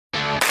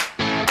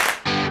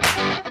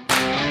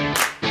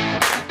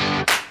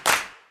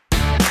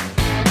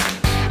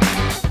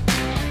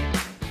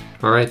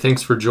All right,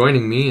 thanks for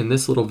joining me. In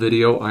this little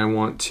video, I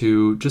want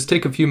to just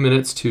take a few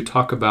minutes to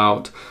talk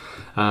about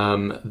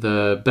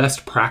the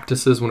best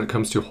practices when it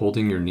comes to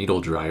holding your needle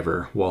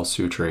driver while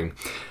suturing.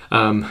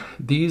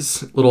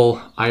 These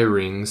little eye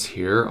rings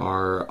here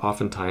are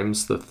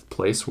oftentimes the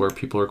place where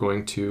people are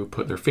going to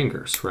put their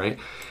fingers, right?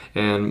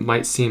 And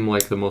might seem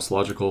like the most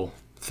logical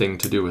thing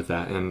to do with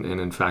that, and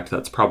in fact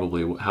that's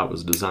probably how it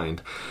was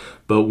designed.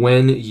 But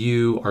when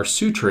you are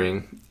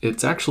suturing,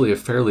 it's actually a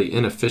fairly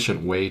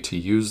inefficient way to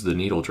use the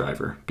needle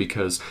driver,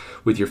 because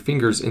with your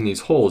fingers in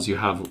these holes you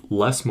have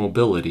less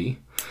mobility,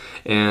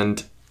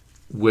 and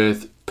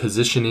with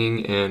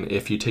positioning, and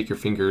if you take your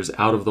fingers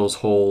out of those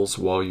holes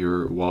while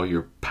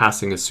you're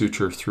passing a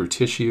suture through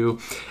tissue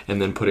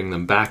and then putting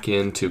them back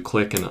in to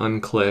click and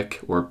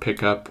unclick or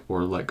pick up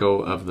or let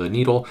go of the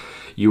needle,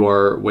 you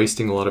are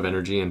wasting a lot of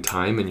energy and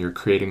time, and you're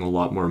creating a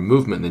lot more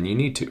movement than you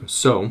need to.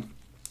 So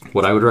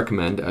what I would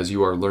recommend as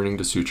you are learning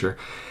to suture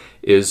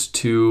is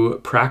to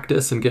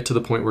practice and get to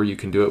the point where you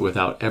can do it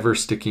without ever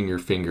sticking your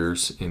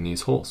fingers in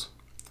these holes.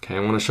 Okay, I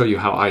want to show you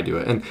how I do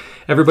it. And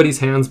everybody's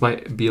hands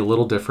might be a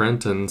little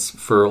different, and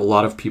for a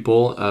lot of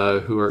people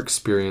who are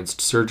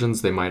experienced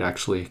surgeons, they might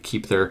actually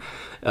keep their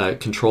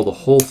control the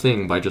whole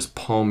thing by just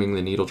palming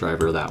the needle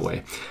driver that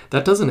way.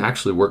 That doesn't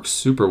actually work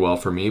super well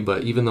for me,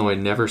 but even though I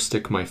never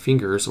stick my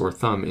fingers or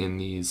thumb in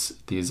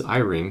these eye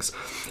rings,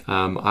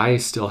 I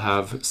still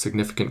have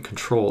significant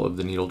control of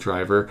the needle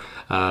driver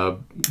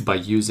by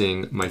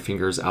using my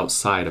fingers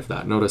outside of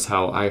that. Notice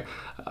how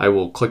I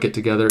will click it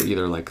together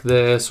either like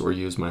this or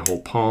use my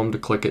whole palm to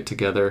click it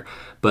together,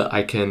 but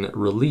I can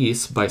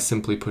release by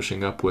simply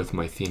pushing up with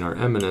my thenar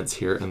eminence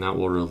here, and that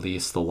will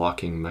release the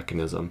locking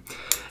mechanism.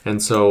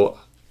 And so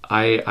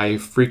I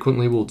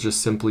frequently will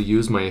just simply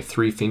use my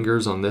 3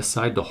 fingers on this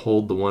side to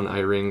hold the one eye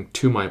ring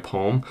to my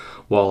palm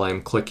while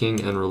I'm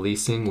clicking and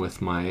releasing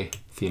with my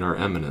thenar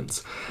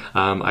eminence.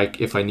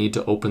 If I need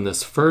to open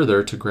this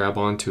further to grab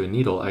onto a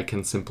needle, I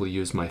can simply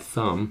use my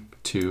thumb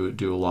to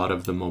do a lot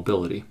of the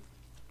mobility.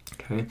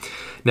 Okay.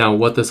 Now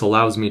what this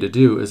allows me to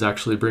do is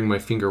actually bring my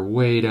finger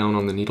way down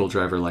on the needle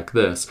driver like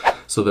this,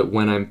 so that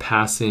when I'm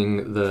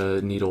passing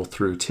the needle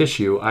through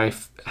tissue, I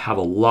have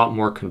a lot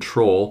more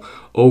control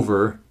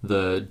over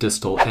the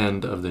distal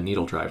end of the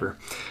needle driver.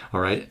 All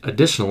right.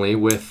 Additionally,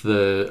 with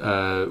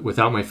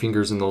without my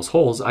fingers in those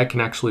holes, I can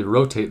actually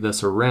rotate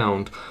this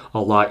around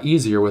a lot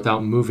easier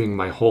without moving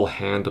my whole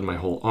hand and my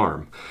whole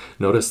arm.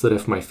 Notice that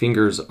if my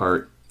fingers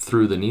are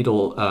through the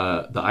needle,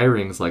 the eye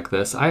rings like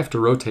this, I have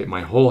to rotate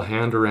my whole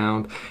hand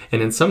around,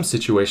 and in some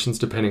situations,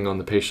 depending on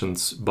the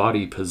patient's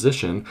body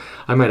position,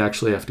 I might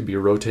actually have to be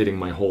rotating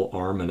my whole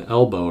arm and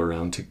elbow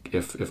around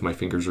if my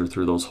fingers are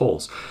through those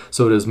holes.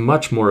 So it is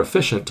much more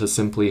efficient to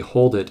simply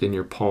hold it in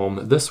your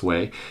palm this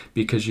way,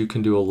 because you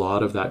can do a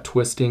lot of that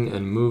twisting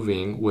and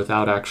moving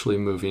without actually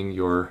moving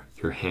your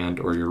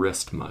hand or your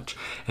wrist much,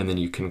 and then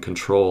you can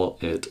control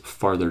it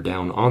farther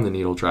down on the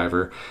needle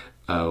driver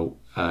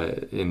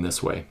in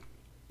this way.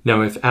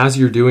 Now, if as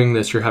you're doing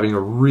this, you're having a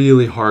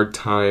really hard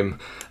time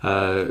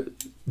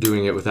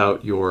doing it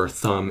without your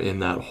thumb in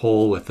that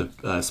hole, with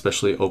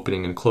especially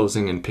opening and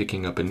closing and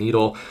picking up a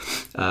needle,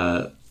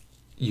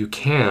 you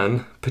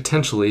can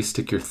potentially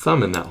stick your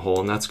thumb in that hole,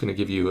 and that's going to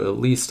give you at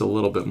least a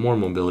little bit more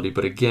mobility,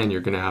 but again,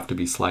 you're going to have to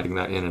be sliding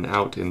that in and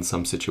out in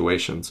some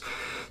situations.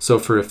 So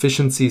for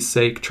efficiency's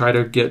sake, try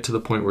to get to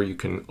the point where you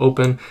can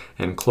open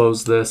and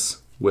close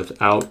this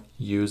without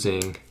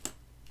using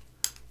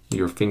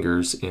your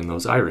fingers in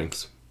those eye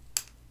rings.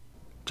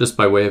 Just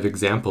by way of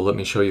example, let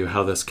me show you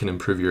how this can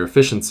improve your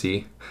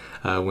efficiency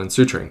when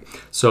suturing.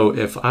 So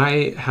if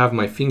I have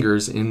my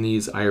fingers in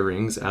these eye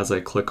rings as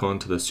I click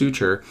onto the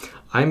suture,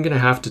 I'm going to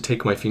have to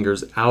take my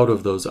fingers out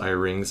of those eye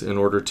rings in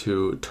order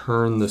to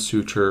turn the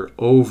suture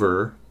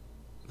over,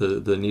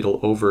 the needle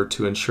over,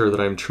 to ensure that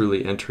I'm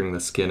truly entering the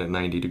skin at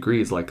 90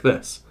 degrees like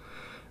this.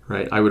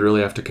 Right? I would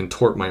really have to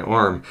contort my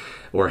arm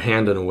or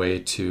hand in a way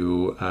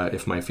to,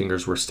 if my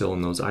fingers were still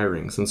in those eye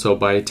rings. And so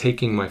by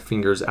taking my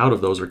fingers out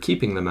of those or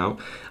keeping them out,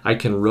 I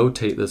can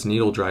rotate this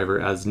needle driver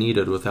as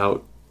needed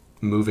without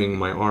moving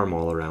my arm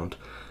all around.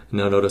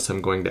 Now notice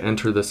I'm going to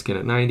enter the skin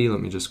at 90. Let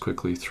me just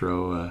quickly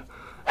throw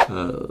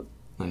a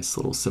nice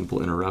little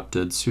simple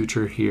interrupted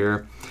suture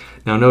here.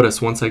 Now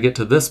notice once I get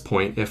to this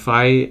point, if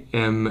I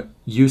am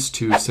used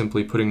to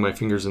simply putting my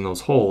fingers in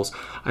those holes,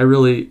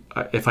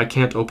 if I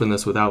can't open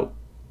this without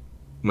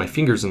my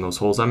fingers in those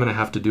holes, I'm going to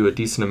have to do a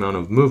decent amount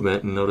of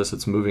movement, and notice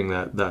it's moving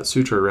that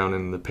suture around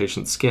in the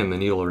patient's skin, the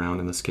needle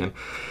around in the skin,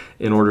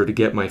 in order to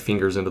get my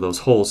fingers into those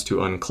holes to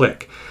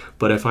unclick.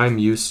 But if I'm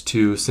used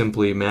to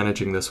simply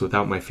managing this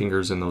without my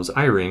fingers in those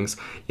eye rings,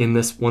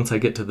 once I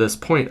get to this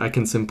point, I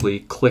can simply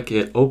click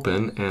it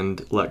open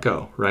and let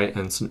go, right?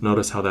 And so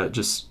notice how that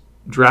just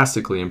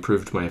drastically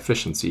improved my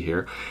efficiency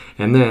here.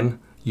 And then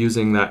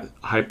using that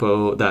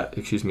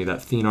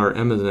thenar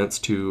eminence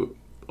to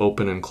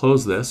open and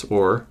close this,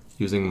 or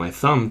using my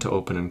thumb to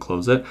open and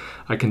close it,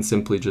 I can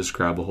simply just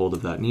grab a hold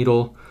of that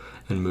needle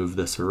and move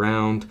this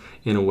around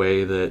in a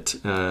way that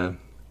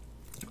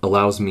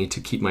allows me to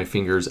keep my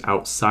fingers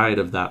outside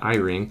of that eye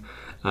ring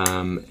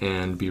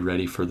and be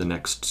ready for the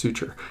next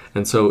suture.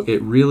 And so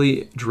it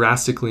really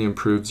drastically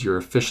improves your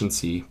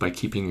efficiency by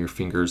keeping your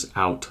fingers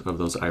out of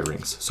those eye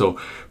rings. So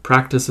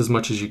practice as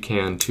much as you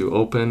can to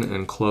open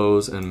and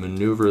close and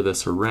maneuver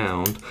this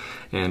around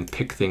and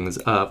pick things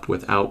up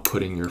without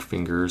putting your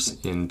fingers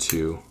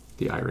into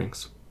the eye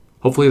rings.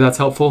 Hopefully that's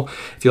helpful.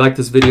 If you like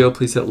this video,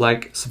 please hit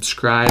like,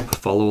 subscribe,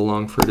 follow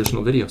along for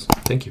additional videos.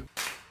 Thank you.